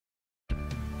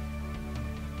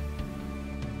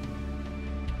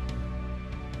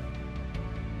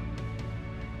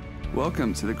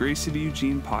Welcome to the Grace City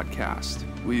Eugene podcast.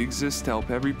 We exist to help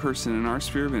every person in our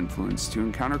sphere of influence to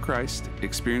encounter Christ,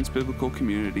 experience biblical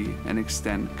community, and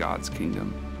extend God's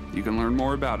kingdom. You can learn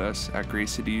more about us at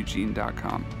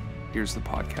gracecityeugene.com. Here's the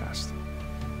podcast.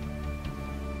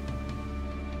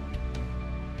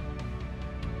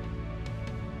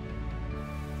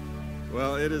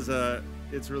 Well,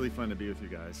 it's really fun to be with you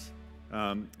guys.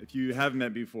 If you haven't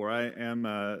met before, I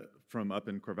am from up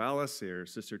in Corvallis, your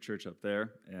sister church up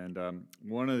there, and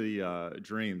one of the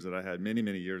dreams that I had many,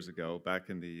 many years ago, back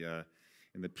in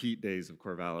the Pete days of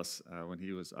Corvallis, when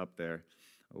he was up there,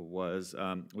 was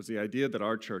the idea that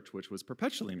our church, which was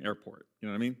perpetually an airport, you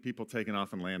know what I mean? People taking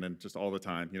off and landing just all the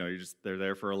time. You know, they're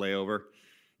there for a layover.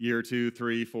 Year 2,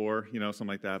 3, 4, something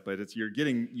like that. But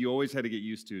you always had to get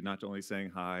used to not only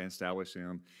saying hi and establishing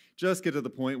them, just get to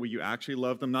the point where you actually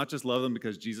love them, not just love them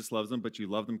because Jesus loves them, but you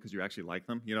love them because you actually like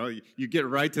them. You get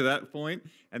right to that point,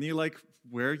 and you're like,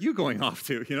 where are you going off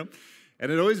to,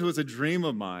 And it always was a dream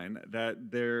of mine that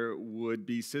there would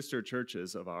be sister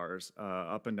churches of ours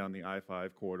up and down the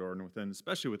I-5 corridor, and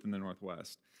especially within the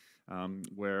Northwest.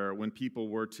 Where when people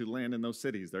were to land in those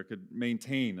cities, they could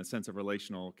maintain a sense of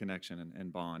relational connection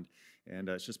and bond. And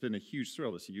it's just been a huge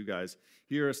thrill to see you guys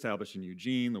here established in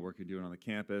Eugene, the work you're doing on the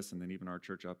campus, and then even our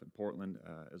church up in Portland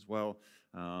as well.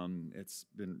 It's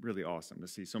been really awesome to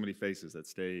see so many faces that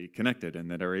stay connected and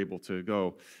that are able to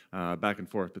go back and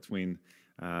forth between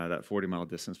that 40-mile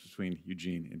distance between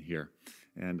Eugene and here.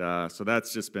 And so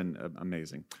that's just been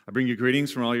amazing. I bring you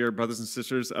greetings from all your brothers and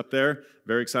sisters up there.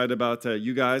 Very excited about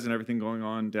you guys and everything going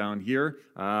on down here.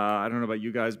 I don't know about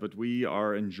you guys, but we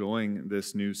are enjoying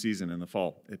this new season in the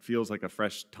fall. It feels like a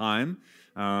fresh time.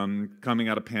 Coming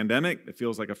out of pandemic, it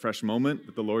feels like a fresh moment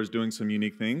that the Lord is doing some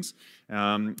unique things.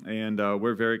 And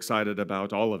we're very excited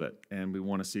about all of it. And we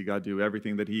want to see God do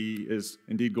everything that He is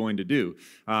indeed going to do.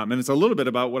 And it's a little bit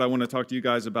about what I want to talk to you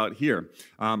guys about here.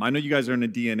 I know you guys are in a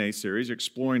DNA series. You're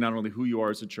exploring not only who you are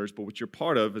as a church, but what you're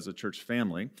part of as a church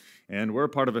family. And we're a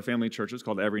part of a family of churches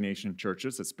called Every Nation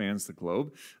Churches that spans the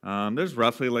globe. There's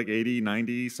roughly like 80,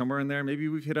 90, somewhere in there. Maybe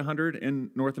we've hit 100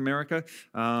 in North America.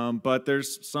 But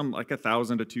there's some like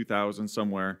 1,000 to 2,000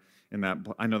 somewhere in that.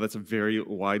 I know that's a very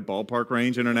wide ballpark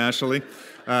range internationally.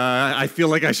 I feel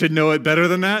like I should know it better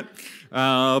than that.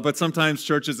 But sometimes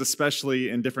churches, especially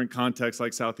in different contexts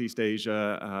like Southeast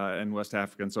Asia and West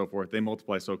Africa and so forth, they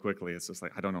multiply so quickly. It's just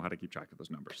like, I don't know how to keep track of those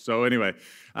numbers. So anyway,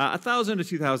 1,000 to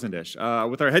 2,000-ish,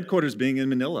 with our headquarters being in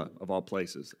Manila, of all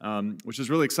places, which is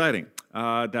really exciting.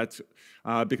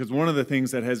 Because one of the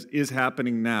things that is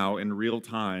happening now in real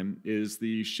time is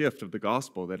the shift of the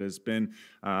gospel that has been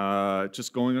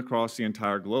just going across the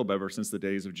entire globe ever since the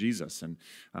days of Jesus. And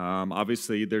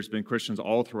obviously, there's been Christians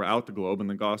all throughout the globe, and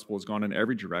the gospel has gone in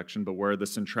every direction, but where the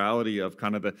centrality of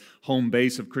kind of the home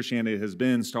base of Christianity has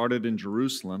been started in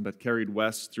Jerusalem, but carried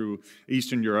west through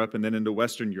Eastern Europe, and then into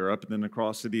Western Europe, and then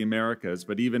across to the Americas.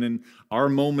 But even in our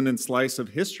moment and slice of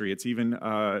history, it's even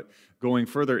going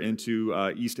further into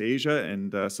East Asia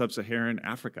and Sub-Saharan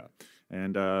Africa.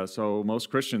 And so most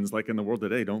Christians, like in the world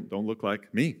today, don't look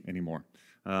like me anymore.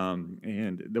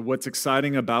 What's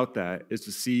exciting about that is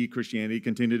to see Christianity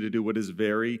continue to do what is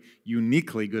very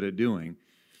uniquely good at doing,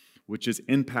 which is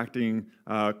impacting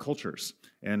cultures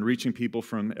and reaching people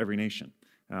from every nation.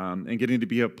 And getting to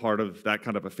be a part of that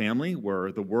kind of a family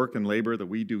where the work and labor that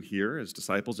we do here as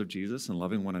disciples of Jesus and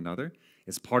loving one another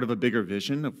is part of a bigger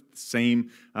vision of the same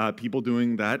people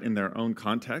doing that in their own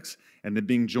context, and then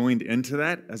being joined into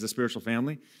that as a spiritual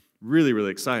family, really,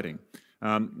 really exciting.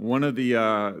 One of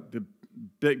the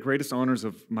greatest honors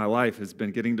of my life has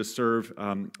been getting to serve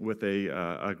with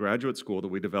a graduate school that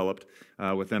we developed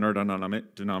within our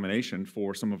denomination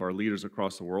for some of our leaders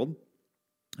across the world.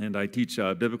 And I teach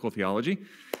biblical theology,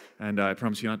 and I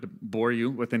promise you not to bore you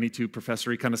with any too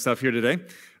professory kind of stuff here today.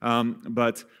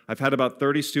 But I've had about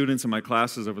 30 students in my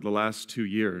classes over the last 2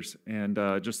 years, and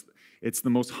it's the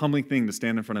most humbling thing to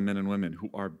stand in front of men and women who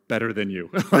are better than you,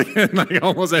 in like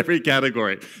almost every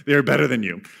category. They are better than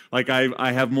you. Like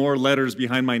I have more letters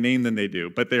behind my name than they do,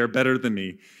 but they are better than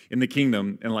me in the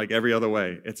kingdom in like every other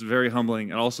way. It's very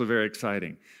humbling and also very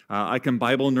exciting. I can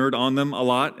Bible nerd on them a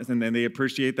lot, and then they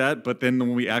appreciate that. But then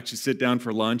when we actually sit down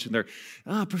for lunch and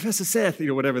they're, Professor Seth,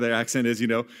 whatever their accent is, they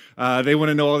want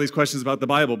to know all these questions about the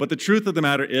Bible. But the truth of the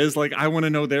matter is, like, I want to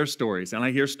know their stories. And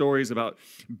I hear stories about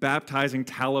baptizing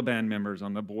Taliban members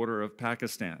on the border of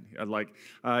Pakistan.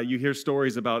 You hear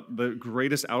stories about the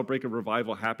greatest outbreak of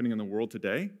revival happening in the world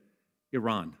today,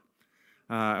 Iran.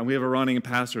 And we have Iranian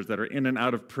pastors that are in and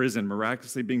out of prison,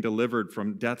 miraculously being delivered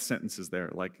from death sentences there,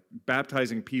 like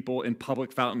baptizing people in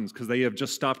public fountains because they have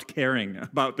just stopped caring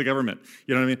about the government.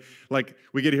 You know what I mean? Like,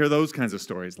 we get to hear those kinds of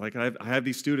stories. Like, I have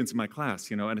these students in my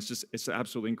class, and it's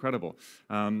absolutely incredible.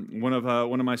 One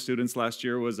of my students last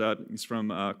year he's from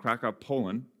Krakow,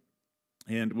 Poland.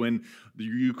 And when the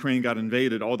Ukraine got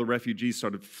invaded, all the refugees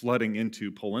started flooding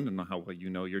into Poland. I don't know how well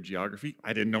you know your geography.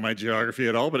 I didn't know my geography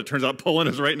at all, but it turns out Poland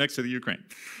is right next to the Ukraine.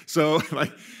 So,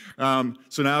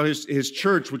 so now his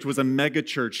church, which was a mega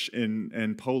church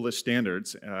in Polish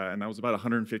standards, and that was about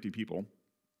 150 people,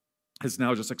 has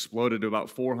now just exploded to about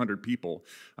 400 people.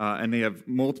 And they have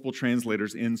multiple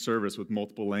translators in service with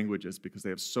multiple languages because they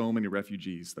have so many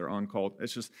refugees. They're on call.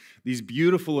 It's just these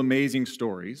beautiful, amazing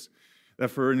stories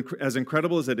that as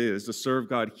incredible as it is to serve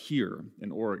God here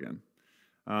in Oregon,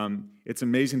 it's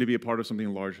amazing to be a part of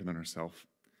something larger than ourselves.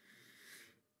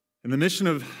 And the mission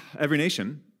of Every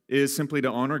Nation is simply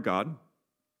to honor God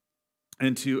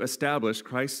and to establish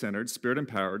Christ-centered,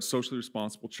 Spirit-empowered, socially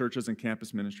responsible churches and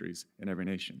campus ministries in every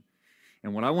nation.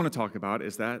 And what I want to talk about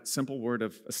is that simple word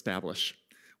of establish.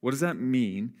 What does that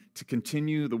mean to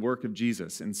continue the work of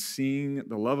Jesus and seeing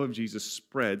the love of Jesus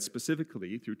spread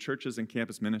specifically through churches and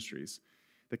campus ministries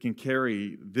that can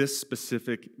carry this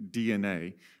specific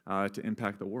DNA to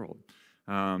impact the world?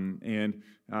 And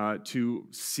to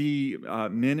see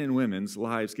men and women's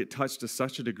lives get touched to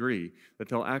such a degree that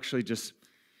they'll actually just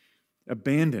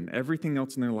abandon everything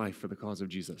else in their life for the cause of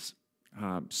Jesus.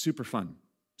 Super fun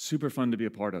to be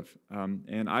a part of.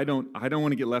 And I don't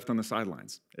want to get left on the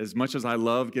sidelines. As much as I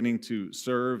love getting to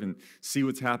serve and see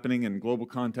what's happening in global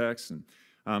context,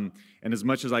 and as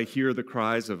much as I hear the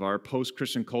cries of our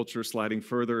post-Christian culture sliding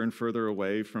further and further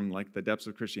away from like the depths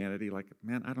of Christianity, like,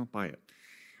 man, I don't buy it.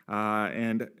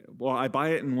 And well, I buy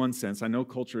it in one sense. I know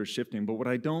culture is shifting, but what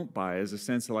I don't buy is a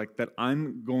sense of like that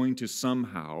I'm going to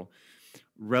somehow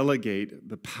relegate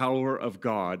the power of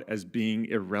God as being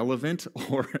irrelevant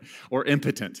or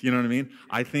impotent. You know what I mean?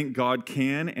 I think God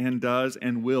can and does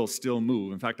and will still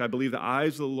move. In fact, I believe the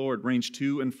eyes of the Lord range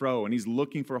to and fro, and he's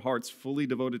looking for hearts fully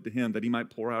devoted to him that he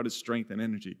might pour out his strength and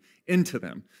energy into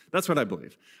them. That's what I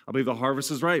believe. I believe the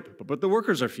harvest is ripe, but the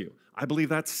workers are few. I believe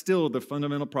that's still the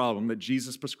fundamental problem that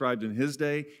Jesus prescribed in his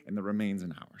day and that remains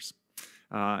in ours.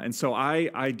 And so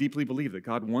I deeply believe that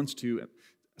God wants to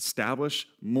establish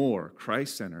more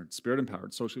Christ-centered,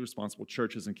 Spirit-empowered, socially responsible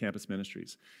churches and campus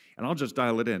ministries. And I'll just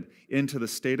dial it into the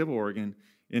state of Oregon,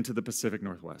 into the Pacific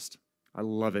Northwest. I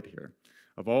love it here.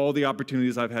 Of all the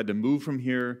opportunities I've had to move from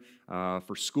here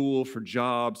for school, for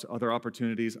jobs, other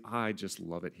opportunities, I just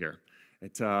love it here.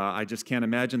 I just can't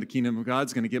imagine the kingdom of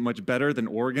God's going to get much better than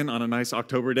Oregon on a nice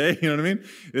October day. You know what I mean?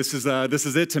 This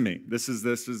is it to me. This is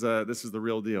the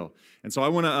real deal. And so I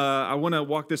want to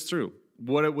walk this through.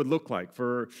 What it would look like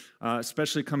for,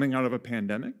 especially coming out of a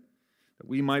pandemic, that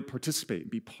we might participate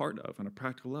and be part of on a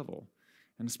practical level.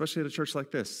 And especially at a church like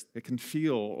this, it can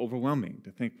feel overwhelming to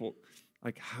think, well,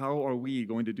 like, how are we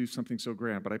going to do something so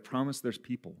grand? But I promise there's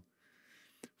people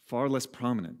far less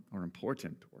prominent or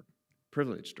important or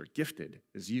privileged or gifted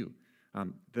as you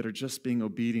that are just being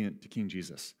obedient to King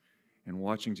Jesus and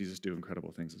watching Jesus do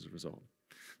incredible things as a result.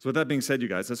 So with that being said, you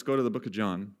guys, let's go to the book of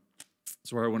John.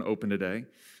 That's where I want to open today.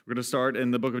 We're going to start in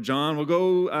the book of John. We'll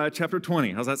go chapter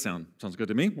 20. How's that sound? Sounds good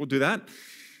to me. We'll do that.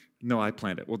 No, I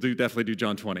planned it. We'll definitely do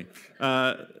John 20.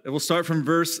 We'll start from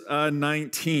verse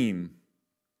 19.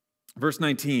 Verse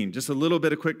 19, just a little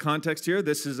bit of quick context here.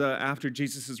 This is after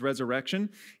Jesus' resurrection.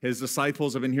 His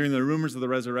disciples have been hearing the rumors of the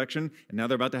resurrection, and now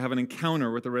they're about to have an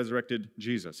encounter with the resurrected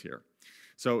Jesus here.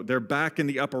 So they're back in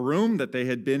the upper room that they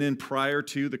had been in prior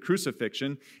to the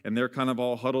crucifixion, and they're kind of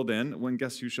all huddled in. When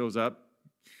guess who shows up?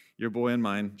 Your boy and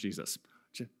mine, Jesus.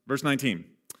 Verse 19,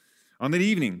 on the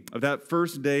evening of that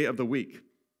first day of the week,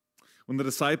 when the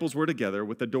disciples were together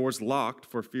with the doors locked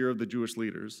for fear of the Jewish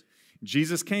leaders,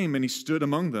 Jesus came and he stood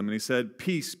among them and he said,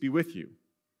 "Peace be with you."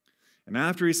 And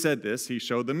after he said this, he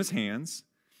showed them his hands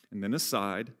and then his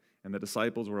side, and the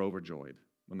disciples were overjoyed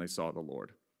when they saw the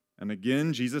Lord. And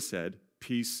again, Jesus said,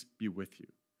 "Peace be with you.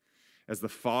 As the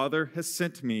Father has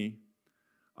sent me,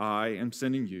 I am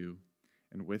sending you."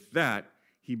 And with that,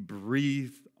 he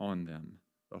breathed on them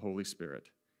the Holy Spirit.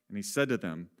 And he said to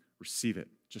them, "Receive it."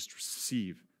 Just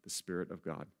receive the Spirit of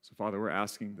God. So, Father, we're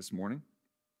asking this morning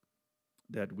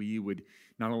that we would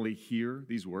not only hear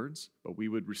these words, but we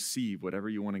would receive whatever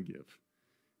you want to give.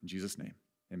 In Jesus' name,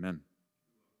 amen.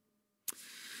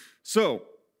 So,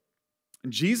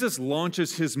 Jesus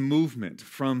launches his movement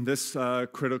from this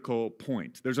critical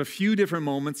point. There's a few different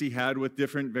moments he had with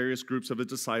different various groups of his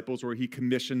disciples where he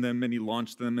commissioned them and he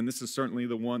launched them, and this is certainly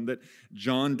the one that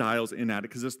John dials in at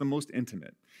because it's the most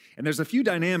intimate. And there's a few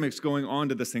dynamics going on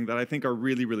to this thing that I think are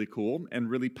really, really cool and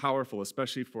really powerful,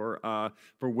 especially for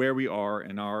where we are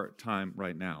in our time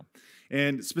right now.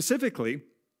 And specifically,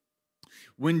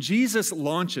 when Jesus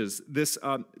launches this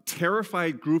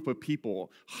terrified group of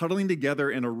people huddling together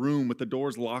in a room with the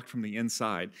doors locked from the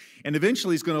inside, and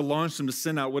eventually he's going to launch them to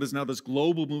send out what is now this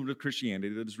global movement of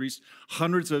Christianity that has reached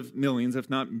hundreds of millions, if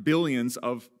not billions,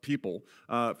 of people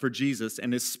for Jesus,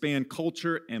 and has spanned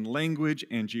culture and language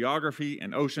and geography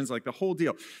and oceans, like the whole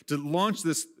deal. To launch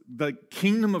the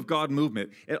kingdom of God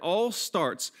movement, it all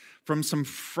starts from some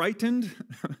frightened,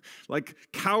 like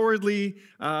cowardly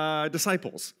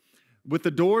disciples with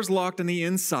the doors locked on the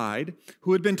inside,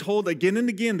 who had been told again and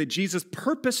again that Jesus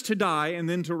purposed to die and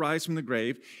then to rise from the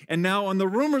grave, and now on the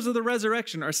rumors of the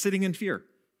resurrection are sitting in fear.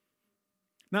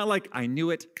 Not like, I knew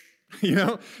it,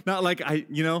 not like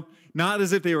not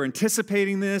as if they were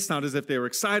anticipating this, not as if they were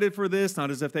excited for this, not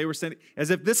as if they were saying,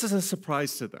 as if this is a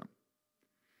surprise to them.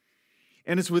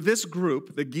 And it's with this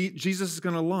group that Jesus is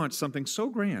going to launch something so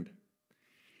grand.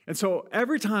 And so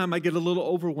every time I get a little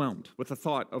overwhelmed with the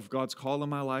thought of God's call in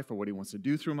my life or what he wants to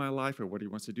do through my life or what he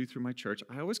wants to do through my church,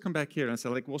 I always come back here and I say,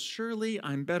 well, surely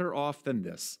I'm better off than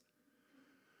this.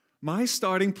 My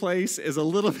starting place is a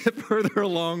little bit further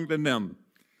along than them.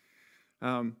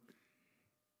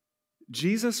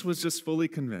 Jesus was just fully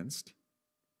convinced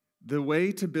the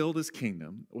way to build his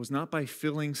kingdom was not by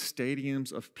filling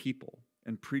stadiums of people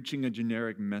and preaching a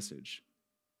generic message,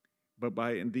 but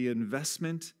by the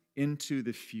investment into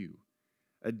the few,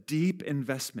 a deep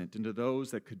investment into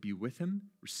those that could be with him,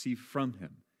 receive from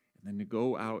him, and then to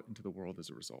go out into the world as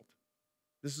a result.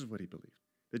 This is what he believed,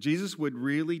 that Jesus would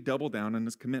really double down on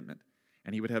his commitment,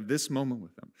 and he would have this moment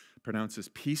with them, pronounce his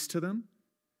peace to them,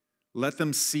 let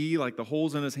them see like the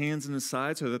holes in his hands and his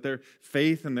side so that their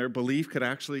faith and their belief could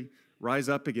actually rise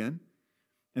up again,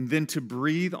 and then to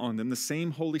breathe on them the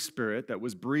same Holy Spirit that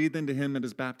was breathed into him at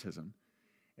his baptism,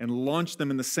 and launch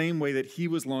them in the same way that he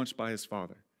was launched by his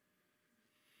Father.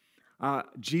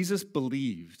 Jesus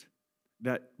believed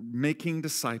that making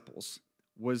disciples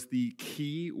was the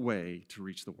key way to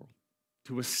reach the world,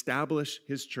 to establish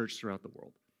his church throughout the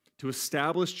world, to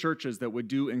establish churches that would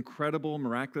do incredible,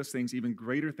 miraculous things, even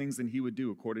greater things than he would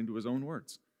do, according to his own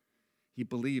words. He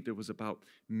believed it was about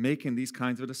making these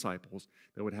kinds of disciples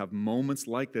that would have moments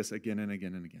like this again and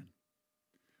again and again.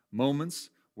 Moments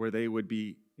where they would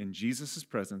be in Jesus'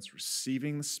 presence,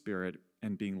 receiving the Spirit,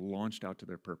 and being launched out to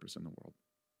their purpose in the world.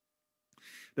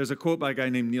 There's a quote by a guy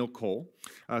named Neil Cole,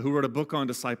 who wrote a book on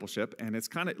discipleship, and it's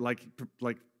kind of like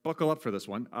buckle up for this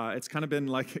one. It's kind of been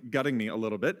like gutting me a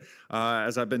little bit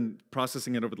as I've been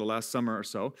processing it over the last summer or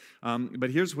so. But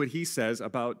here's what he says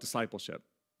about discipleship.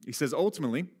 He says,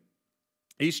 ultimately,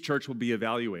 each church will be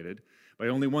evaluated by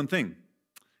only one thing: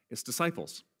 its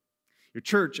disciples. Your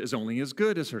church is only as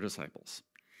good as her disciples.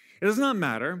 It does not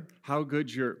matter how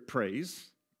good your praise,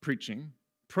 preaching,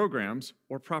 programs,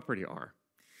 or property are.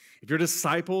 If your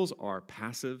disciples are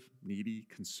passive, needy,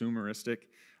 consumeristic,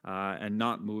 and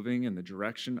not moving in the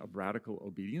direction of radical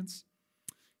obedience,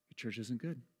 your church isn't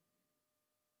good.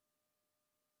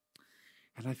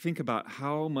 And I think about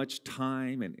how much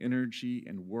time and energy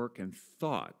and work and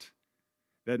thought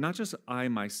that not just I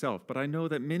myself, but I know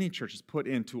that many churches put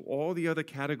into all the other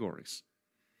categories.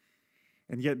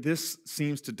 And yet this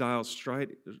seems to dial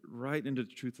right into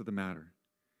the truth of the matter.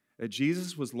 That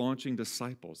Jesus was launching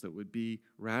disciples that would be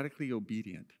radically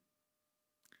obedient,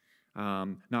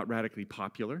 not radically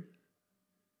popular,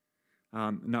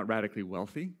 not radically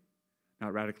wealthy,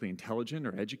 not radically intelligent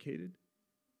or educated,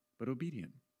 but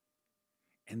obedient.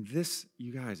 And this,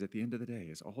 you guys, at the end of the day,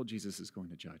 is all Jesus is going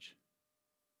to judge.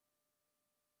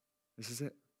 This is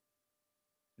it.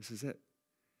 This is it.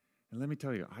 And let me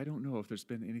tell you, I don't know if there's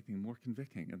been anything more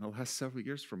convicting in the last several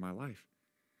years for my life.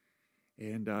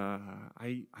 And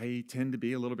I tend to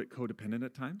be a little bit codependent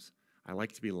at times. I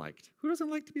like to be liked. Who doesn't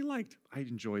like to be liked? I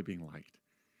enjoy being liked.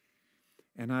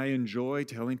 And I enjoy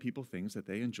telling people things that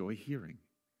they enjoy hearing.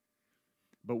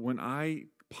 But when I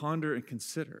ponder and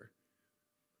consider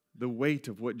the weight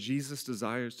of what Jesus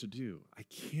desires to do, I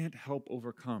can't help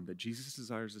overcome that Jesus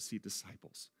desires to see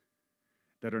disciples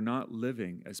that are not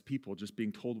living as people just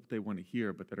being told what they want to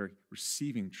hear, but that are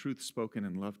receiving truth spoken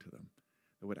in love to them,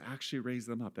 that would actually raise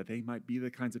them up, that they might be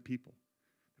the kinds of people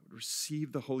that would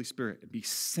receive the Holy Spirit and be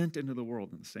sent into the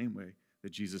world in the same way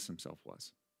that Jesus himself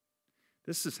was.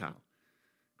 This is how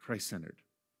Christ-centered,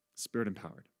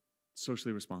 Spirit-empowered,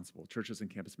 socially responsible churches and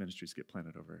campus ministries get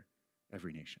planted over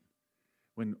every nation.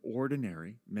 When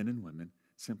ordinary men and women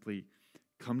simply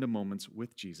come to moments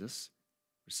with Jesus,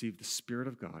 receive the Spirit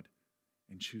of God,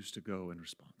 and choose to go in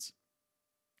response.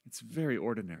 It's very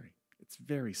ordinary. It's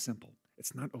very simple.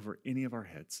 It's not over any of our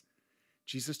heads.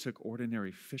 Jesus took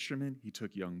ordinary fishermen. He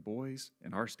took young boys,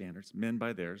 in our standards, men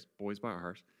by theirs, boys by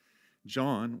ours.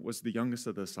 John was the youngest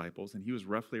of the disciples, and he was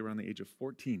roughly around the age of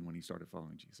 14 when he started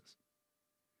following Jesus.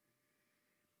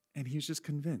 And he was just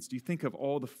convinced. You think of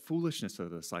all the foolishness of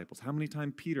the disciples, how many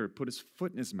times Peter put his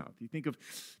foot in his mouth. You think of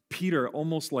Peter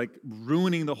almost like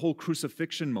ruining the whole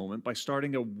crucifixion moment by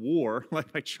starting a war,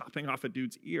 like by chopping off a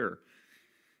dude's ear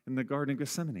in the Garden of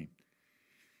Gethsemane.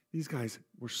 These guys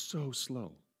were so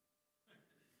slow.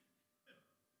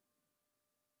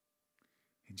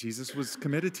 And Jesus was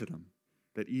committed to them,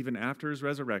 that even after his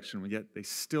resurrection, yet they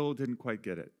still didn't quite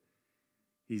get it.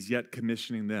 He's yet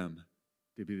commissioning them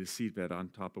to be the seedbed on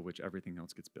top of which everything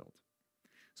else gets built.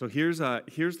 So here's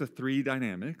the three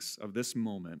dynamics of this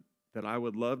moment that I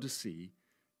would love to see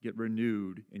get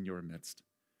renewed in your midst.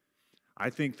 I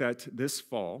think that this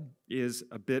fall is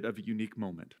a bit of a unique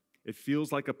moment. It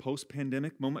feels like a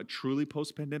post-pandemic moment, a truly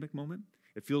post-pandemic moment.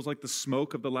 It feels like the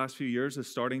smoke of the last few years is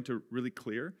starting to really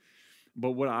clear.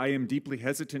 But what I am deeply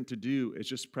hesitant to do is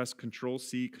just press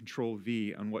Control-C,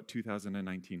 Control-V on what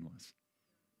 2019 was.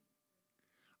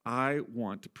 I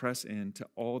want to press into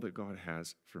all that God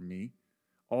has for me,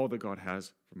 all that God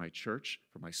has for my church,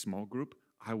 for my small group.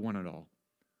 I want it all.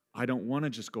 I don't want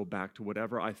to just go back to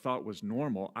whatever I thought was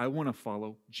normal. I want to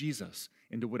follow Jesus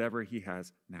into whatever he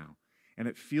has now. And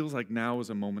it feels like now is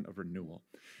a moment of renewal.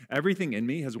 Everything in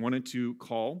me has wanted to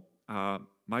call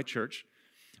my church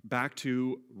back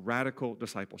to radical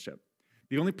discipleship.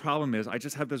 The only problem is I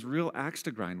just have this real axe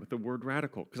to grind with the word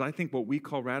radical, because I think what we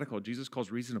call radical, Jesus calls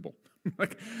reasonable.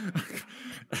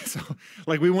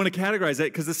 we want to categorize that,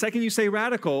 because the second you say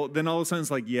radical, then all of a sudden it's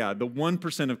like, yeah, the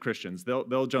 1% of Christians,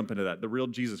 they'll jump into that, the real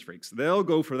Jesus freaks. They'll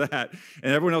go for that,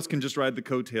 and everyone else can just ride the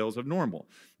coattails of normal.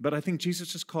 But I think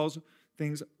Jesus just calls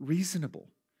things reasonable.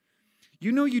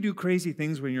 You know you do crazy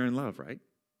things when you're in love, right?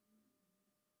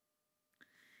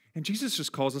 And Jesus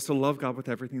just calls us to love God with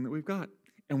everything that we've got.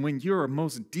 And when you're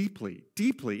most deeply,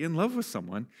 deeply in love with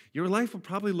someone, your life will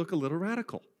probably look a little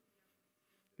radical.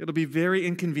 It'll be very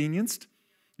inconvenienced.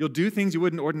 You'll do things you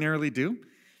wouldn't ordinarily do.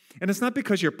 And it's not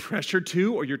because you're pressured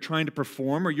to, or you're trying to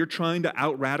perform, or you're trying to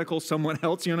out-radical someone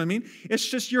else, you know what I mean? It's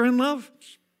just you're in love.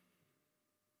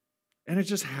 And it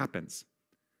just happens.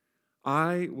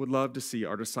 I would love to see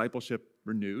our discipleship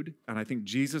renewed, and I think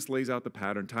Jesus lays out the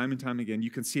pattern time and time again.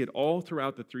 You can see it all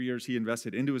throughout the 3 years he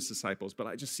invested into his disciples, but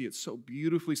I just see it so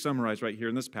beautifully summarized right here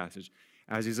in this passage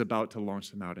as he's about to launch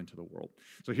them out into the world.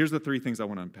 So here's the three things I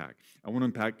want to unpack. I want to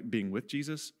unpack being with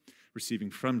Jesus,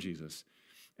 receiving from Jesus,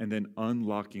 and then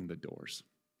unlocking the doors.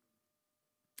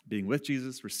 Being with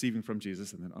Jesus, receiving from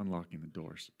Jesus, and then unlocking the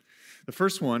doors. The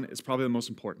first one is probably the most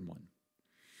important one.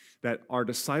 That our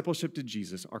discipleship to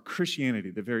Jesus, our Christianity,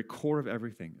 the very core of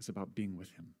everything, is about being with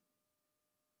him.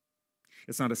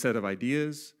 It's not a set of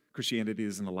ideas. Christianity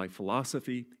isn't a life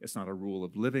philosophy. It's not a rule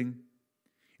of living.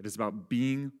 It is about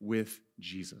being with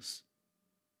Jesus.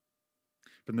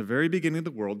 From the very beginning of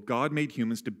the world, God made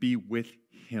humans to be with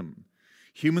him.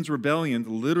 Humans' rebellion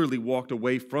literally walked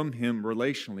away from him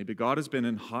relationally, but God has been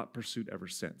in hot pursuit ever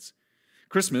since.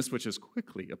 Christmas, which is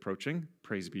quickly approaching,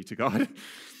 praise be to God,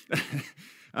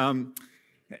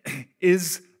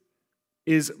 is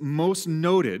most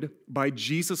noted by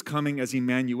Jesus coming as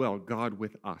Emmanuel, God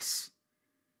with us.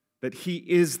 That he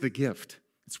is the gift.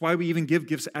 It's why we even give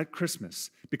gifts at Christmas,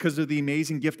 because of the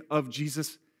amazing gift of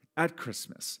Jesus at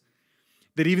Christmas.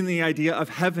 That even the idea of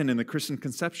heaven in the Christian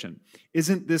conception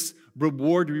isn't this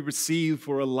reward we receive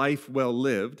for a life well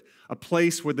lived, a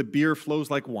place where the beer flows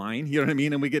like wine, you know what I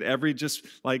mean? And we get every just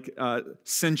like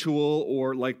sensual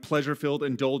or like pleasure-filled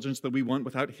indulgence that we want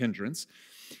without hindrance.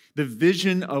 The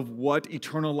vision of what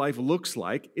eternal life looks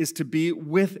like is to be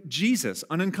with Jesus,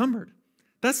 unencumbered.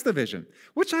 That's the vision,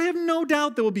 which I have no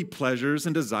doubt there will be pleasures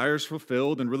and desires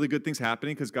fulfilled and really good things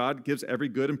happening, because God gives every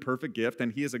good and perfect gift,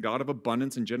 and he is a God of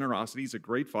abundance and generosity. He's a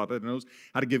great Father that knows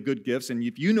how to give good gifts, and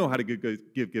if you know how to give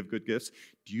good gifts,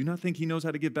 do you not think he knows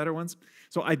how to give better ones?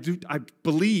 So I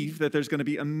believe that there's going to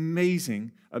be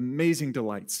amazing, amazing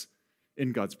delights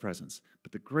in God's presence,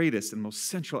 but the greatest and most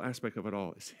central aspect of it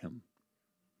all is him.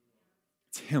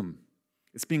 It's him.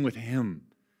 It's being with him.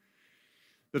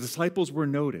 The disciples were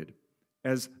noted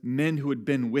as men who had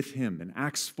been with him. In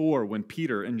Acts 4, when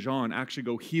Peter and John actually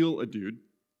go heal a dude,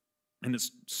 and it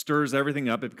stirs everything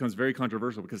up, it becomes very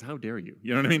controversial, because how dare you?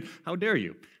 You know what I mean? How dare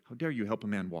you? How dare you help a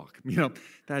man walk? You know,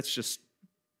 that's just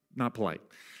not polite.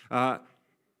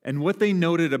 And what they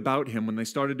noted about him when they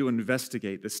started to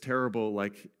investigate this terrible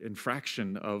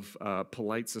infraction of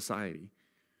polite society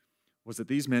was that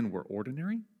these men were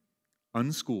ordinary,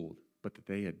 unschooled, but that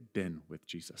they had been with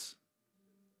Jesus.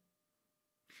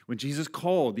 When Jesus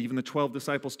called even the 12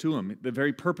 disciples to him, the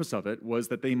very purpose of it was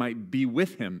that they might be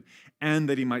with him and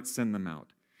that he might send them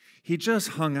out. He just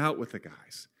hung out with the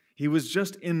guys. He was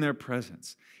just in their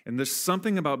presence. And there's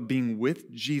something about being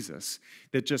with Jesus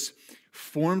that just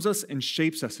forms us and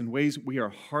shapes us in ways we are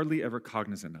hardly ever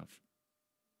cognizant of.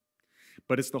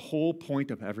 But it's the whole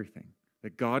point of everything,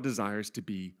 that God desires to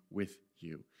be with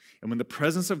you. And when the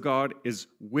presence of God is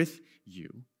with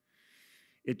you,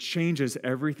 it changes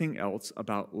everything else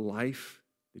about life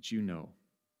that you know.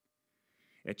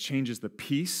 It changes the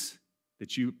peace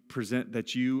that you present,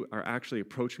 that you are actually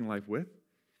approaching life with.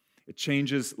 It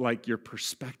changes your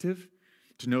perspective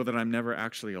to know that I'm never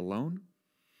actually alone.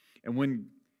 And when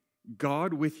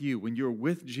God with you, when you're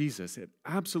with Jesus, it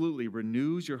absolutely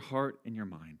renews your heart and your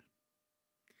mind.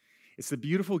 It's the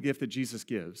beautiful gift that Jesus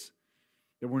gives,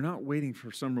 that we're not waiting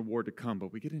for some reward to come,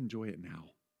 but we get to enjoy it now.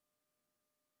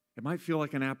 It might feel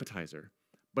like an appetizer,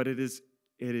 but it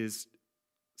is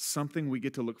something we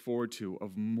get to look forward to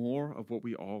of more of what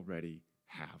we already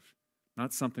have,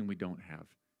 not something we don't have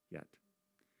yet.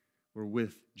 We're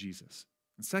with Jesus.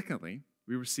 And secondly,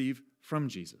 we receive from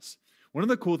Jesus. One of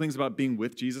the cool things about being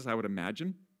with Jesus, I would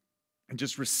imagine, and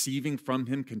just receiving from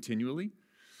him continually,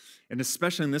 and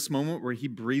especially in this moment where he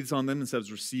breathes on them and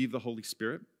says, receive the Holy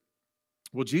Spirit.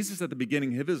 Well, Jesus at the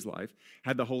beginning of his life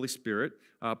had the Holy Spirit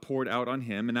poured out on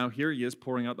him, and now here he is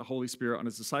pouring out the Holy Spirit on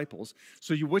his disciples.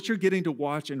 So what you're getting to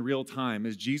watch in real time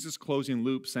is Jesus closing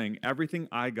loop saying, everything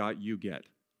I got, you get.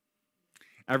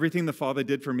 Everything the Father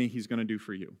did for me, he's going to do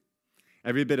for you.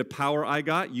 Every bit of power I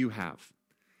got, you have.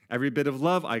 Every bit of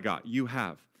love I got, you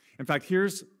have. In fact, you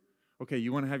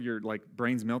want to have your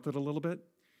brains melted a little bit?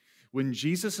 When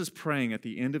Jesus is praying at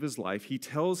the end of his life, he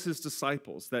tells his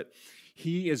disciples that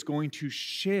he is going to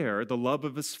share the love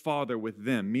of his Father with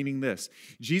them, meaning this: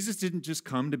 Jesus didn't just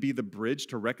come to be the bridge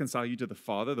to reconcile you to the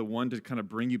Father, the one to kind of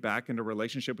bring you back into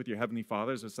relationship with your Heavenly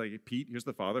Father. So it's like, Pete, here's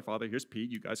the Father. Father, here's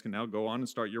Pete. You guys can now go on and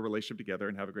start your relationship together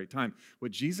and have a great time.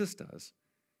 What Jesus does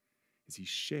is he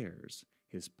shares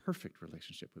his perfect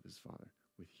relationship with his Father,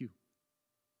 with you.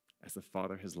 As the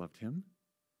Father has loved him,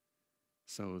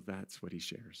 so that's what he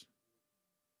shares.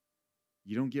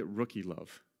 You don't get rookie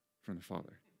love from the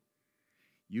Father.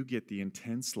 You get the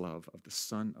intense love of the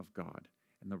Son of God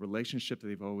and the relationship that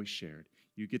they've always shared.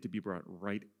 You get to be brought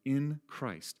right in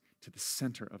Christ to the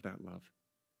center of that love.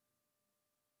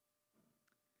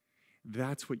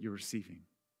 That's what you're receiving.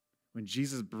 When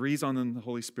Jesus breathes on them the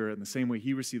Holy Spirit in the same way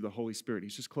he received the Holy Spirit,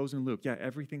 he's just closing the loop. Yeah,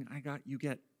 everything I got, you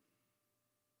get.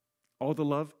 All the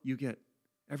love, you get.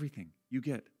 Everything, you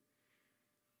get.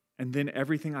 And then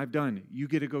everything I've done, you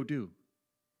get to go do.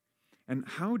 And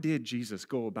how did Jesus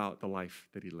go about the life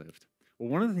that he lived? Well,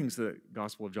 one of the things the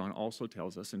Gospel of John also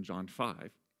tells us in John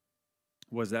 5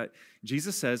 was that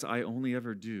Jesus says, I only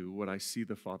ever do what I see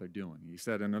the Father doing. He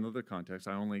said in another context,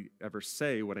 I only ever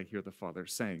say what I hear the Father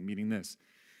saying, meaning this: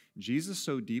 Jesus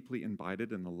so deeply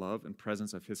imbibed in the love and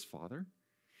presence of his Father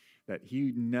that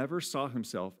he never saw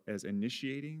himself as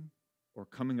initiating or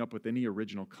coming up with any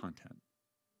original content.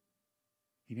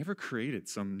 He never created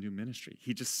some new ministry.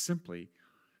 He just simply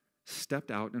stepped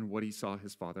out in what he saw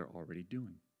his Father already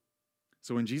doing.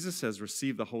 So when Jesus says,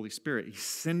 receive the Holy Spirit, he's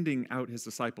sending out his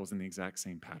disciples in the exact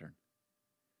same pattern.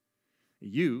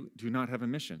 You do not have a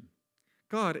mission.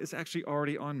 God is actually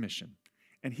already on mission,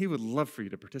 and he would love for you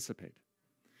to participate.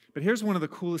 But here's one of the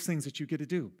coolest things that you get to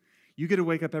do. You get to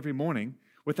wake up every morning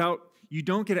you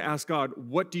don't get to ask God,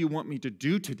 what do you want me to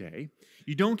do today?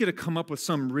 You don't get to come up with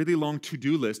some really long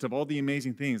to-do list of all the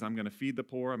amazing things. I'm going to feed the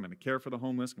poor. I'm going to care for the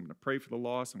homeless. I'm going to pray for the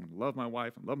lost. I'm going to love my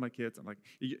wife and love my kids.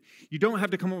 You don't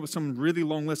have to come up with some really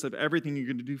long list of everything you're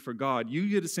going to do for God. You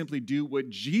get to simply do what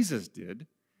Jesus did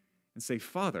and say,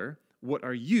 Father, what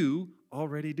are you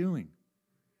already doing?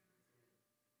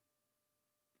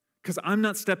 Because I'm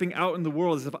not stepping out in the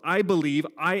world as if I believe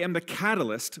I am the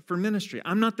catalyst for ministry.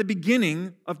 I'm not the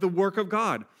beginning of the work of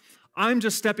God. I'm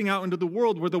just stepping out into the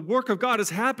world where the work of God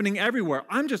is happening everywhere.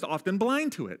 I'm just often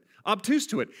blind to it, obtuse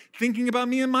to it, thinking about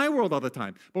me and my world all the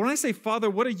time. But when I say,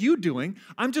 Father, what are you doing?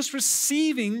 I'm just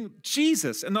receiving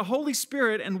Jesus and the Holy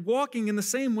Spirit and walking in the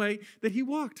same way that he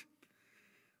walked.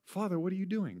 Father, what are you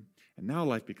doing? And now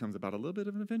life becomes about a little bit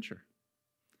of an adventure.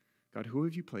 God, who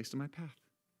have you placed in my path?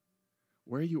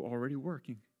 Where are you already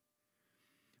working?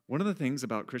 One of the things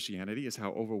about Christianity is how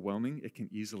overwhelming it can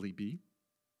easily be.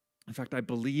 In fact, I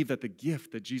believe that the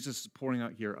gift that Jesus is pouring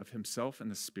out here of himself and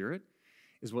the Spirit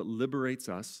is what liberates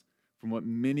us from what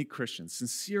many Christians,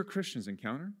 sincere Christians,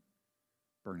 encounter: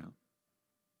 burnout.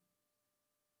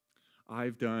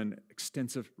 I've done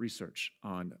extensive research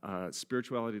on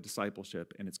spirituality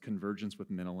discipleship and its convergence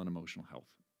with mental and emotional health.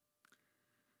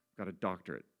 Got a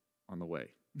doctorate on the way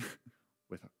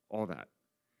with all that.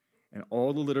 And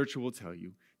all the literature will tell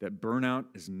you that burnout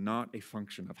is not a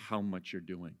function of how much you're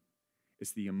doing.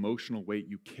 It's the emotional weight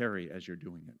you carry as you're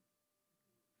doing it.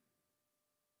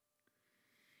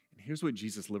 And here's what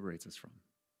Jesus liberates us from.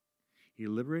 He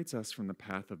liberates us from the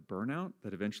path of burnout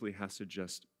that eventually has to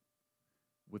just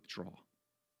withdraw.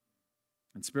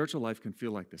 And spiritual life can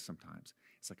feel like this sometimes.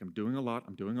 It's like I'm doing a lot,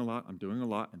 and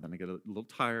then I get a little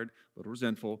tired, a little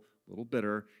resentful, a little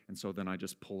bitter, and so then I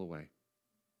just pull away.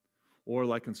 Or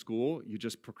like in school, you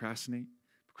just procrastinate,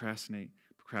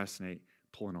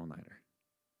 pull an all-nighter.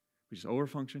 We just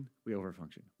overfunction, we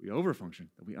overfunction,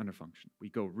 then we underfunction. We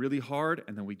go really hard,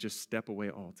 and then we just step away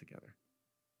altogether.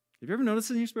 Have you ever noticed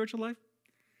this in your spiritual life?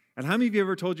 And how many of you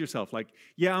ever told yourself, like,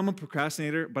 yeah, I'm a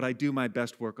procrastinator, but I do my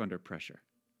best work under pressure?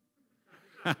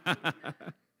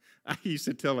 I used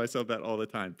to tell myself that all the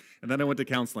time. And then I went to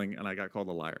counseling, and I got called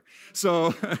a liar.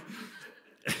 So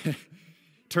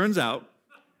turns out,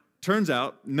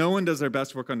 no one does their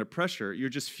best work under pressure. You're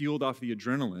just fueled off the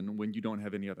adrenaline when you don't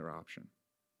have any other option.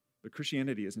 But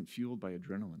Christianity isn't fueled by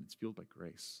adrenaline. It's fueled by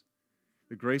grace.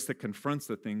 The grace that confronts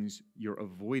the things you're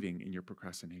avoiding in your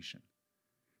procrastination.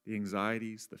 The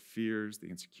anxieties, the fears, the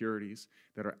insecurities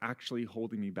that are actually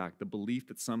holding me back. The belief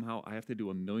that somehow I have to do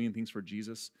a million things for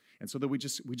Jesus. And so that we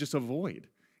just avoid,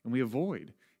 and we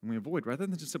avoid, rather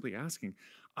than just simply asking,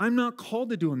 I'm not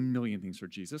called to do a million things for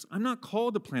Jesus. I'm not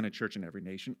called to plant a church in every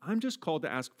nation. I'm just called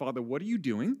to ask, Father, what are you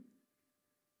doing?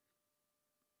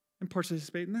 And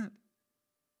participate in that.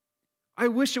 I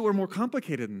wish it were more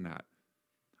complicated than that.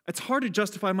 It's hard to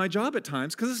justify my job at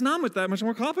times because it's not that much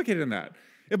more complicated than that.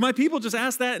 If my people just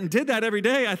asked that and did that every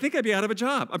day, I think I'd be out of a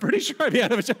job. I'm pretty sure I'd be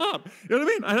out of a job. You know what I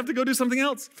mean? I'd have to go do something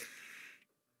else.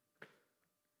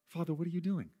 Father, what are you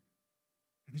doing?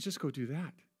 And then just go do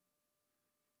that.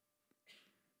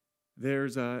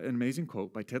 There's an amazing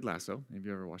quote by Ted Lasso. Have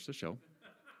you ever watched the show?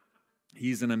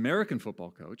 He's an American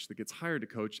football coach that gets hired to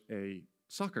coach a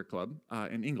soccer club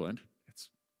in England. It's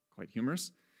quite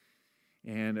humorous.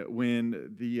 And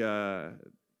when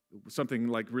something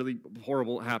like really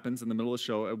horrible happens in the middle of the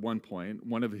show at one point,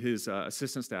 one of his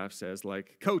assistant staff says,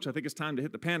 like, Coach, I think it's time to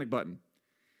hit the panic button.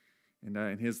 And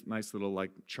in his nice little, like,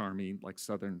 charming, like,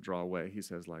 southern draw way, he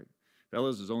says, like,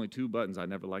 fellas, there's only two buttons I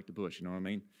never like to push, you know what I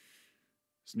mean?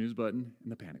 Snooze button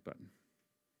and the panic button.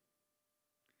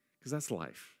 Because that's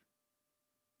life.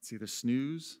 It's either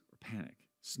snooze or panic.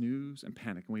 Snooze and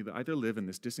panic. And we either live in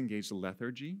this disengaged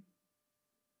lethargy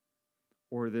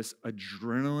or this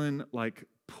adrenaline, like,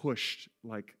 pushed,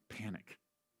 like, panic.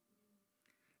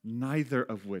 Neither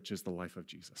of which is the life of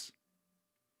Jesus.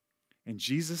 And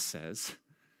Jesus says,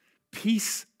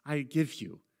 peace I give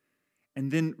you,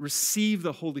 and then receive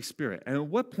the Holy Spirit. And at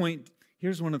what point,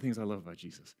 here's one of the things I love about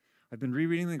Jesus. I've been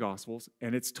rereading the Gospels,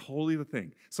 and it's totally the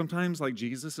thing. Sometimes, like,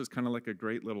 Jesus is kind of like a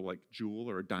great little, like, jewel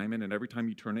or a diamond, and every time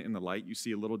you turn it in the light, you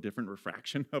see a little different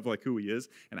refraction of, like, who he is,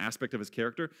 an aspect of his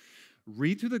character.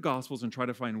 Read through the Gospels and try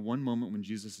to find one moment when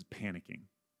Jesus is panicking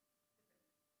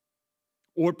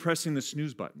or pressing the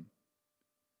snooze button.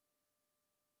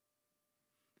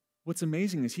 What's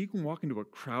amazing is he can walk into a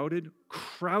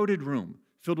crowded room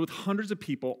filled with hundreds of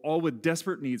people, all with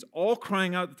desperate needs, all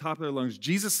crying out at the top of their lungs,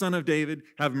 Jesus, Son of David,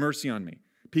 have mercy on me.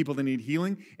 People that need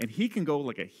healing, and he can go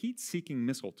like a heat-seeking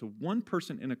missile to one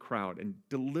person in a crowd and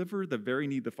deliver the very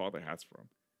need the Father has for him.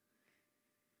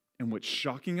 And what's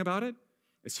shocking about it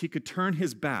is he could turn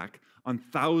his back on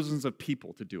thousands of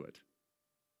people to do it.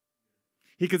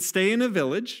 He could stay in a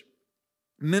village,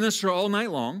 minister all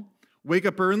night long, wake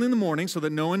up early in the morning so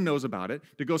that no one knows about it,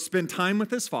 to go spend time with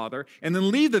his Father, and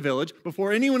then leave the village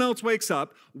before anyone else wakes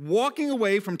up, walking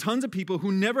away from tons of people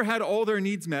who never had all their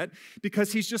needs met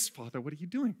because he's just, Father, what are you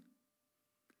doing?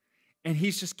 And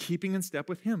he's just keeping in step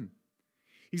with him.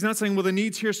 He's not saying, well, the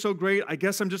needs here are so great. I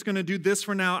guess I'm just going to do this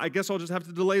for now. I guess I'll just have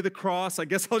to delay the cross. I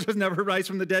guess I'll just never rise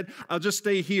from the dead. I'll just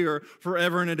stay here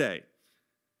forever and a day.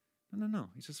 No.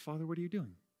 He says, Father, what are you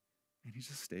doing? And he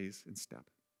just stays in step.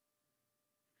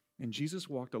 And Jesus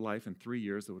walked a life in 3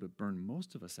 years that would have burned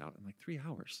most of us out in like 3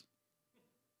 hours.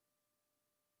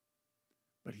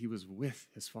 But he was with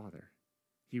his Father.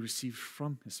 He received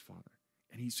from his Father.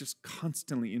 And he's just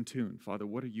constantly in tune. Father,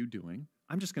 what are you doing?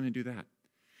 I'm just going to do that.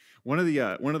 One of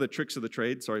the tricks of the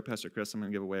trade, sorry, Pastor Chris, I'm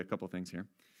going to give away a couple things here.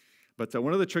 But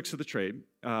one of the tricks of the trade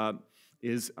of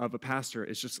a pastor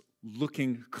is just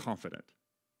looking confident.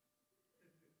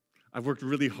 I've worked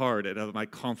really hard at my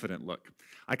confident look.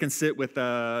 I can sit with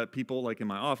people like in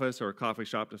my office or a coffee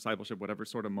shop, discipleship, whatever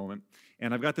sort of moment,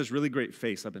 and I've got this really great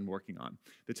face I've been working on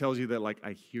that tells you that, like,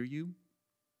 I hear you,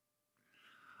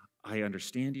 I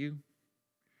understand you,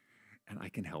 and I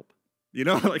can help. You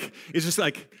know, like, it's just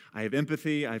like, I have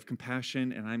empathy, I have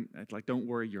compassion, and I'm like, don't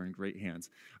worry, you're in great hands.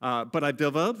 But I've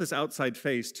developed this outside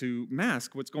face to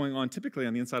mask what's going on typically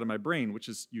on the inside of my brain, which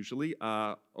is usually,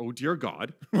 oh dear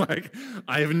God, like,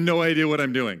 I have no idea what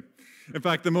I'm doing. In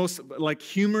fact, the most like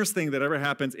humorous thing that ever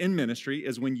happens in ministry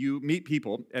is when you meet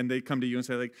people and they come to you and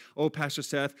say like, oh, Pastor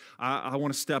Seth, I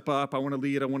want to step up, I want to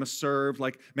lead, I want to serve.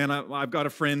 Like, man, I've got a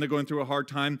friend, they're going through a hard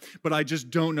time, but I just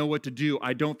don't know what to do.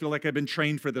 I don't feel like I've been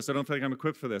trained for this. I don't feel like I'm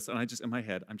equipped for this. And I just, in my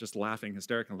head, I'm just laughing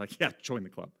hysterically. I'm like, yeah, join the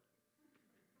club.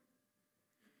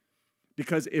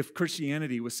 Because if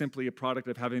Christianity was simply a product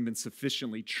of having been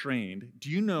sufficiently trained, do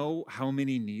you know how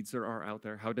many needs there are out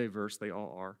there, how diverse they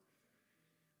all are?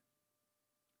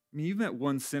 I mean, you've met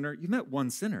one sinner.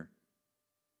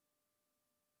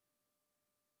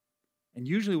 And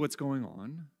usually what's going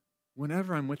on,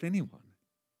 whenever I'm with anyone,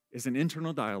 is an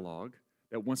internal dialogue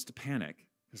that wants to panic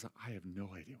because I have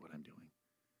no idea what I'm doing.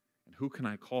 And who can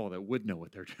I call that would know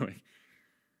what they're doing?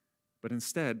 But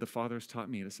instead, the Father's taught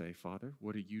me to say, Father,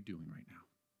 what are you doing right now?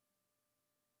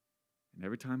 And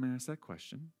every time I ask that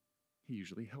question, he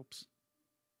usually helps.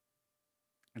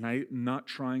 And I'm not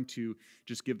trying to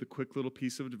just give the quick little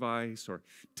piece of advice or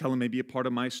tell them maybe a part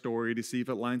of my story to see if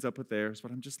it lines up with theirs,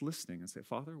 but I'm just listening and say,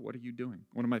 Father, what are you doing?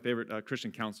 One of my favorite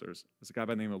Christian counselors is a guy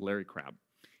by the name of Larry Crabb.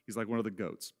 He's like one of the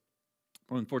goats.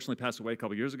 Well, unfortunately passed away a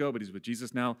couple years ago, but he's with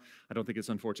Jesus now. I don't think it's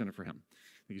unfortunate for him.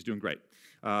 I think he's doing great.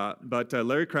 But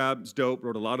Larry Crabb's dope,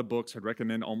 wrote a lot of books. I'd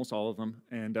recommend almost all of them.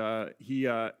 And he's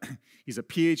a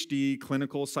PhD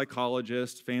clinical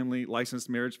psychologist, licensed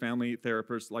marriage family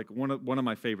therapist, like one of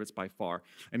my favorites by far.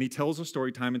 And he tells a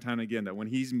story time and time again that when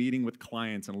he's meeting with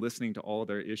clients and listening to all of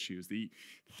their issues, the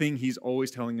thing he's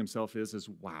always telling himself is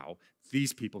wow,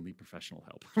 these people need professional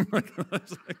help.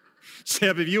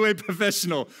 Seb, if you ain't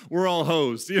professional, we're all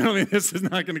hosed. You know what I mean? This is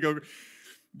not going to go.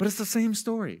 But it's the same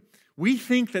story. We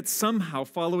think that somehow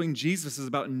following Jesus is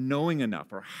about knowing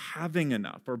enough or having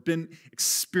enough or been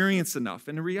experienced enough.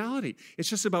 And in reality, it's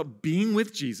just about being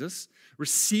with Jesus,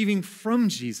 receiving from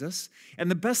Jesus. And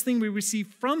the best thing we receive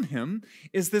from him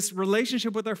is this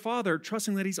relationship with our Father,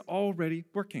 trusting that he's already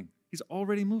working. He's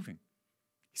already moving.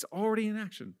 He's already in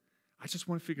action. I just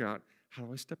want to figure out, how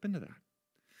do I step into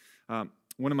that?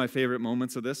 One of my favorite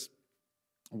moments of this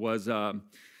was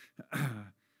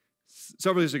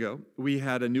several years ago. We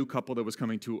had a new couple that was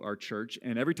coming to our church,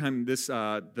 and every time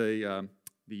the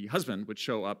husband would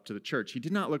show up to the church, he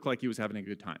did not look like he was having a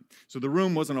good time. So the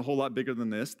room wasn't a whole lot bigger than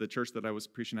this, the church that I was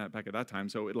preaching at back at that time,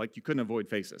 so you couldn't avoid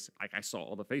faces. Like, I saw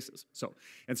all the faces.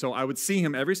 So I would see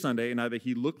him every Sunday, and either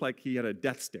he looked like he had a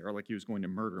death stare, like he was going to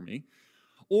murder me,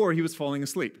 or he was falling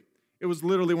asleep. It was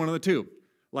literally one of the two.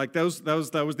 Like, that was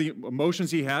the emotions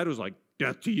he had. It was like,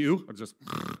 death to you. I was just,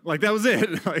 like, that was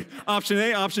it. Like, option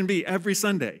A, option B, every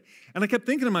Sunday. And I kept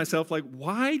thinking to myself, like,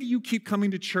 why do you keep coming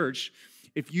to church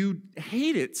if you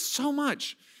hate it so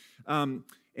much?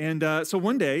 So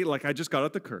one day, like, I just got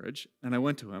up the courage, and I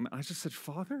went to him, and I just said,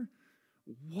 Father,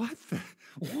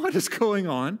 what is going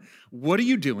on? What are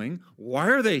you doing? Why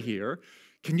are they here?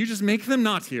 Can you just make them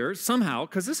not here somehow?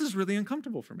 Because this is really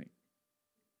uncomfortable for me.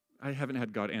 I haven't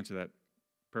had God answer that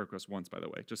prayer request once, by the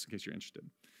way, just in case you're interested.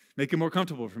 Make it more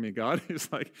comfortable for me, God.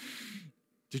 It's like,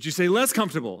 did you say less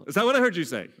comfortable? Is that what I heard you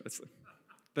say?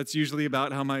 That's usually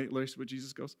about how my relationship with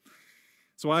Jesus goes.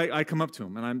 So I come up to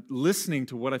him, and I'm listening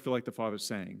to what I feel like the Father's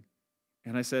saying.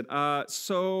 And I said,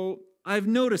 so I've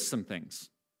noticed some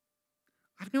things.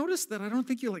 I've noticed that I don't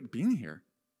think you like being here.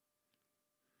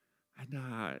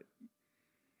 And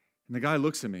the guy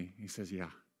looks at me. He says,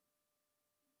 yeah.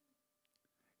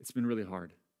 It's been really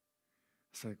hard.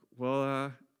 It's like,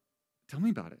 well, tell me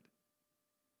about it.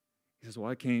 He says, well,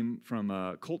 I came from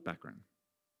a cult background.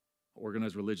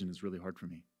 Organized religion is really hard for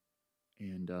me.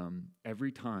 And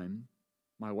every time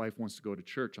my wife wants to go to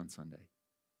church on Sunday,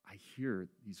 I hear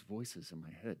these voices in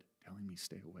my head telling me,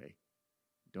 stay away.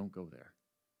 Don't go there.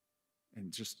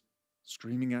 And just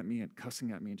screaming at me and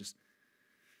cussing at me and just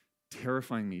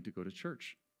terrifying me to go to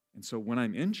church. And so when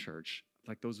I'm in church,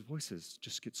 like, those voices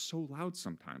just get so loud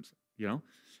sometimes,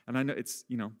 And I know it's,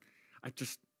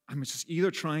 I'm just either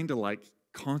trying to, like,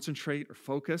 concentrate or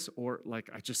focus, or,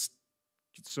 like, I just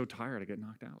get so tired I get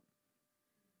knocked out.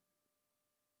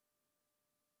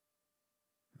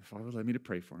 The Father led me to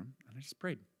pray for him, and I just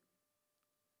prayed.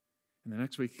 And the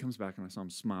next week he comes back, and I saw him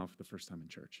smile for the first time in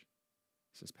church.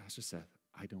 He says, Pastor Seth,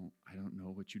 I don't know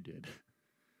what you did,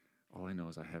 All I know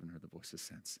is I haven't heard the voices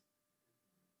since.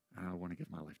 And I want to give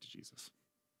my life to Jesus.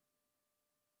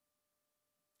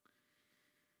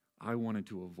 I wanted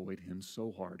to avoid him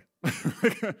so hard,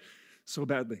 so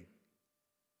badly.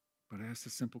 But I asked a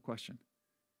simple question.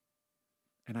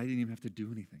 And I didn't even have to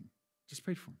do anything. Just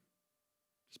prayed for him.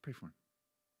 Just pray for him.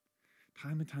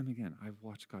 Time and time again, I've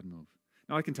watched God move.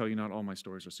 Now, I can tell you not all my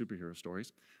stories are superhero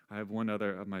stories. I have one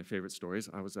other of my favorite stories.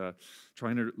 I was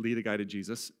trying to lead a guy to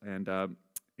Jesus, and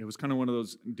it was kind of one of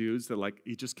those dudes that, like,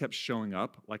 he just kept showing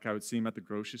up. Like, I would see him at the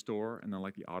grocery store and then,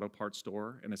 like, the auto parts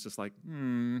store, and it's just like,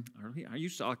 are you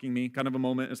stalking me? Kind of a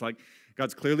moment. It's like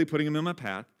God's clearly putting him in my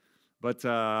path. But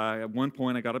at one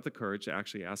point, I got up the courage to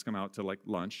actually ask him out to, like,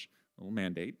 lunch, a little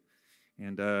mandate,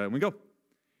 and we go.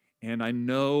 And I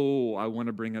know I want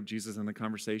to bring up Jesus in the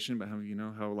conversation, but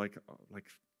how like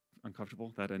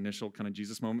uncomfortable that initial kind of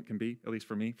Jesus moment can be, at least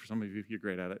for me. For some of you, you're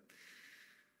great at it.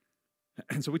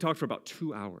 And so we talked for about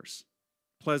 2 hours.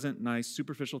 Pleasant, nice,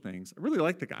 superficial things. I really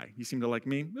liked the guy. He seemed to like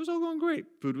me. It was all going great.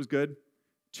 Food was good.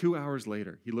 2 hours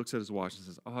later, he looks at his watch and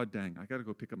says, "Oh, dang, I got to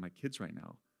go pick up my kids right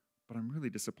now. But I'm really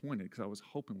disappointed because I was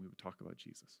hoping we would talk about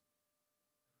Jesus."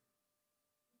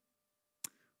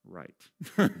 Right.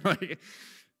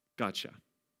 Gotcha.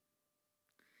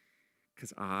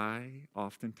 Because I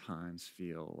oftentimes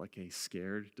feel like a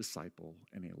scared disciple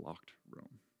in a locked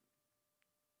room.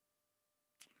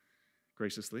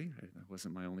 Graciously, that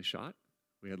wasn't my only shot.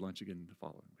 We had lunch again the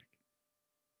following week.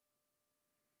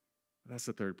 That's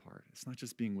the third part. It's not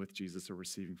just being with Jesus or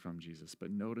receiving from Jesus,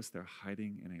 but notice they're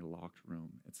hiding in a locked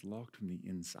room. It's locked from the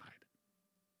inside.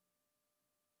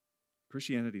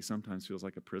 Christianity sometimes feels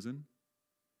like a prison,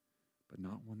 but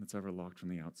not one that's ever locked from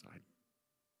the outside.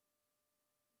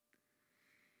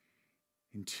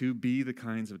 And to be the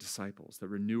kinds of disciples that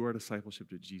renew our discipleship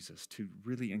to Jesus, to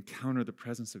really encounter the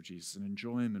presence of Jesus and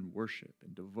enjoy him in worship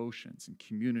and devotions and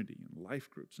community and life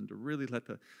groups, and to really let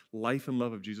the life and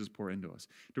love of Jesus pour into us,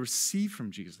 to receive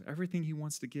from Jesus everything he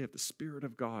wants to give, the Spirit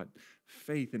of God,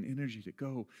 faith and energy to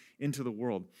go into the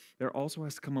world. There also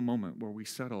has to come a moment where we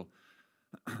settle,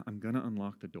 I'm going to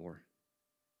unlock the door.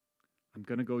 I'm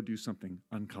going to go do something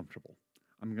uncomfortable.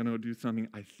 I'm going to do something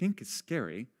I think is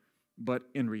scary, but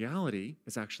in reality,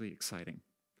 it's actually exciting.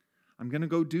 I'm going to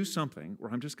go do something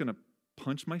where I'm just going to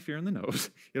punch my fear in the nose,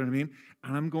 you know what I mean?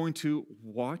 And I'm going to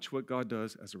watch what God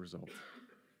does as a result.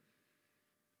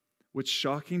 What's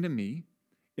shocking to me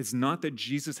is not that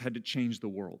Jesus had to change the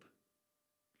world.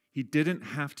 He didn't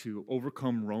have to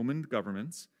overcome Roman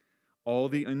governments, all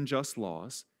the unjust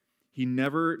laws. He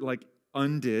never,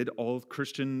 undid all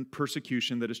Christian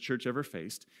persecution that his church ever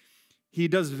faced. He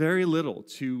does very little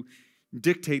to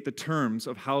dictate the terms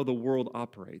of how the world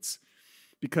operates,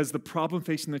 because the problem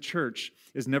facing the church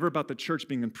is never about the church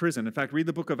being in prison. In fact, read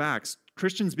the book of Acts.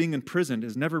 Christians being imprisoned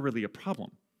is never really a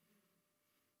problem.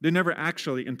 They're never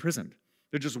actually imprisoned.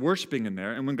 They're just worshiping in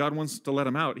there, and when God wants to let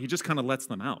them out, he just kind of lets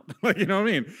them out. You know what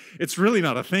I mean? It's really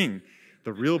not a thing.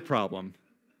 The real problem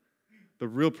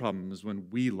is when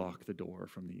we lock the door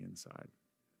from the inside.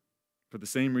 For the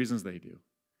same reasons they do.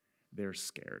 They're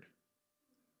scared.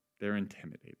 They're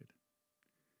intimidated.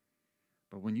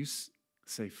 But when you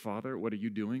say, "Father, what are you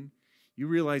doing?" you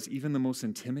realize even the most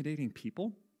intimidating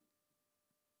people.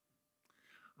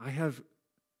 I have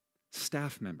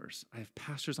staff members, I have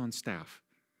pastors on staff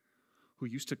who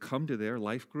used to come to their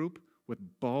life group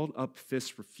with balled up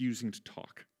fists refusing to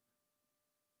talk.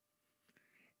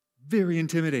 Very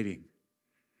intimidating.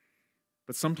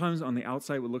 But sometimes on the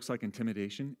outside, what looks like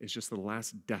intimidation is just the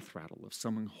last death rattle of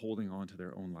someone holding on to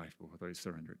their own life before they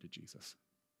surrender it to Jesus.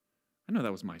 I know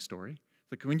that was my story.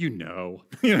 It's like when you know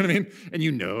what I mean? And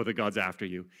you know that God's after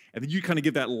you. And then you kind of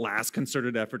give that last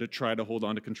concerted effort to try to hold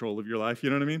on to control of your life. You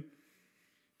know what I mean?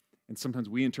 And sometimes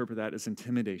we interpret that as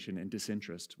intimidation and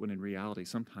disinterest, when in reality,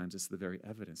 sometimes it's the very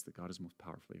evidence that God is most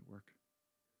powerfully at work.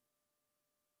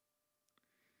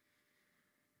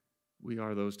 We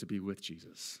are those to be with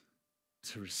Jesus,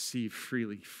 to receive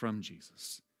freely from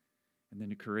Jesus, and then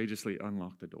to courageously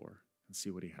unlock the door and see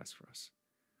what he has for us.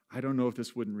 I don't know if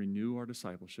this wouldn't renew our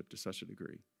discipleship to such a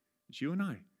degree that you and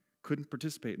I couldn't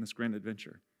participate in this grand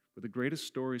adventure, where the greatest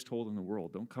stories told in the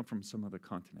world don't come from some other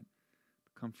continent,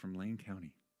 but come from Lane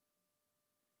County,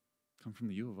 come from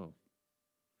the U of O,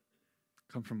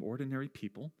 come from ordinary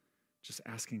people just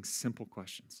asking simple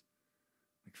questions.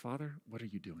 Like, "Father, what are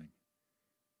you doing?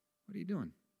 What are you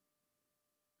doing?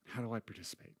 How do I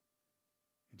participate?"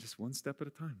 And just one step at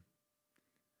a time.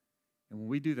 And when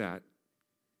we do that,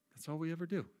 that's all we ever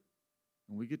do.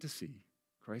 And we get to see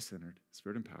Christ-centered,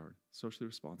 Spirit-empowered, socially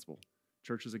responsible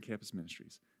churches and campus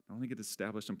ministries not only get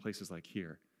established in places like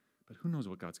here, but who knows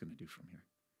what God's going to do from here?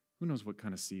 Who knows what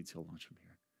kind of seeds he'll launch from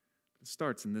here? It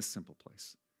starts in this simple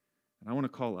place. And I want to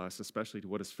call us, especially to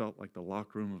what has felt like the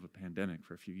locked room of a pandemic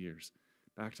for a few years,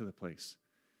 back to the place,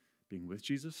 being with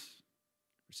Jesus,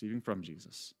 receiving from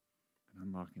Jesus, and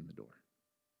unlocking the door.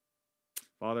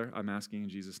 Father, I'm asking in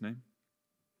Jesus' name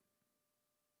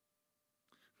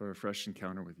for a fresh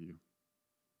encounter with you.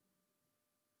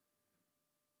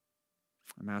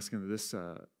 I'm asking that this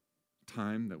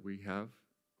time that we have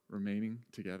remaining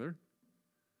together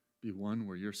be one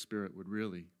where your Spirit would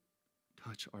really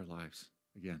touch our lives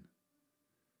again.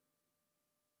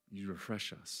 You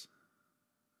refresh us.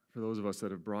 For those of us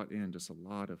that have brought in just a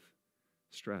lot of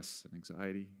stress and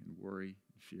anxiety and worry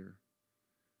and fear.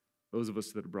 Those of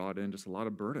us that have brought in just a lot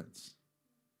of burdens.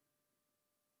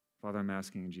 Father, I'm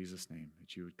asking in Jesus' name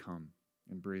that you would come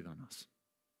and breathe on us.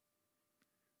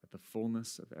 That the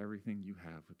fullness of everything you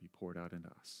have would be poured out into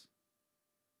us.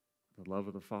 The love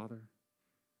of the Father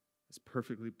is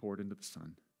perfectly poured into the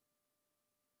Son.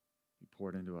 Be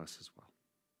poured into us as well.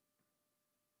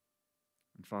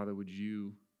 And Father, would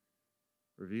you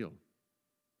reveal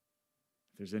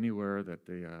if there's anywhere that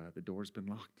the door's been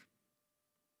locked,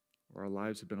 or our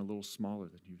lives have been a little smaller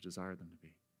than you've desired them to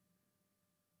be,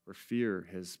 where fear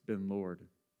has been Lord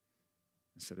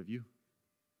instead of you.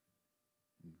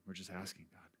 And we're just asking,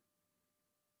 God.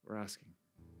 We're asking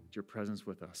that your presence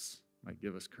with us might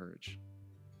give us courage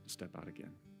to step out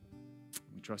again.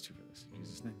 We trust you for this. In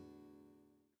Jesus' name.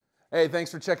 Hey,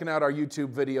 thanks for checking out our YouTube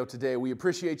video today. We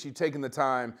appreciate you taking the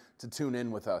time to tune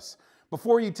in with us.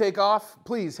 Before you take off,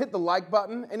 please hit the like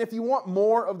button. And if you want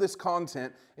more of this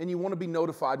content and you want to be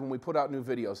notified when we put out new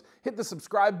videos, hit the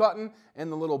subscribe button and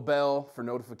the little bell for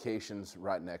notifications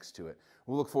right next to it.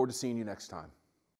 We'll look forward to seeing you next time.